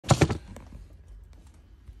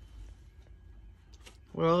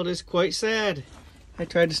Well, it is quite sad. I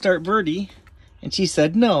tried to start Birdie, and she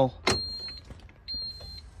said no.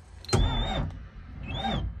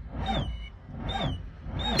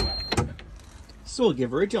 So we'll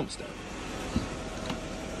give her a jump start.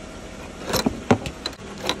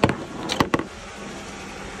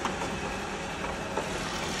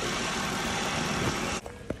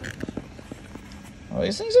 Well,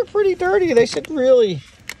 these things are pretty dirty. They should really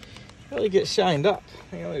get shined up. I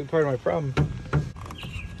think that might be part of my problem.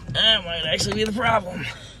 That might actually be the problem.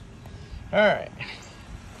 All right.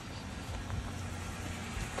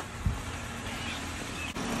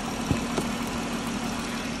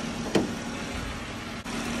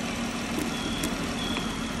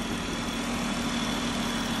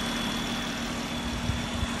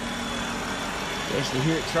 Actually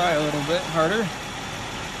hear it try a little bit harder.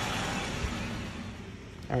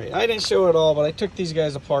 All right, I didn't show it all, but I took these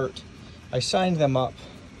guys apart. I shined them up,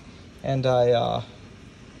 and I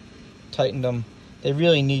tightened them. They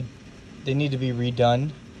need to be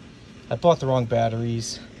redone. I bought the wrong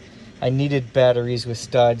batteries. I needed batteries with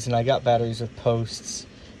studs, and I got batteries with posts.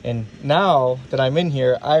 And now that I'm in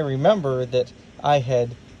here, I remember that I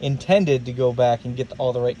had intended to go back and get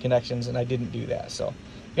all the right connections, and I didn't do that. So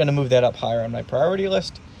I'm gonna move that up higher on my priority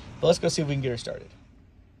list. But let's go see if we can get her started.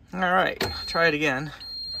 All right, try it again.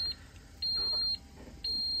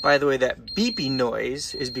 By the way, that beeping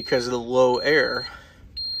noise is because of the low air.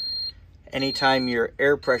 Anytime your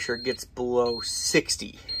air pressure gets below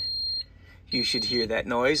 60, you should hear that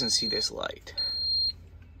noise and see this light.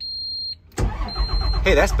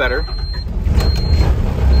 Hey, that's better.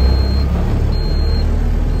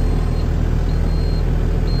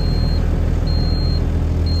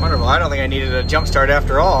 Wonderful. I don't think I needed a jump start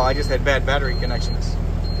after all. I just had bad battery connections.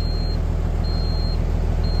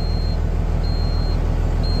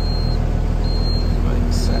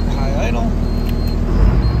 Set high idle.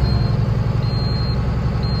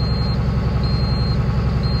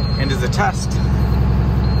 And as a test, we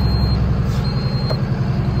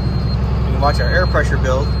can watch our air pressure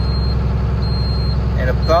build.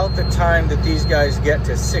 And about the time that these guys get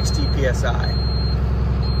to 60 psi,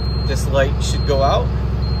 this light should go out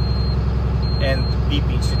and the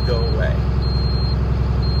beeping should go away.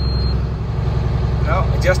 No,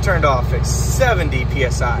 it just turned off at 70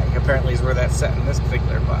 psi, apparently is where that's set in this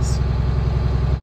particular bus.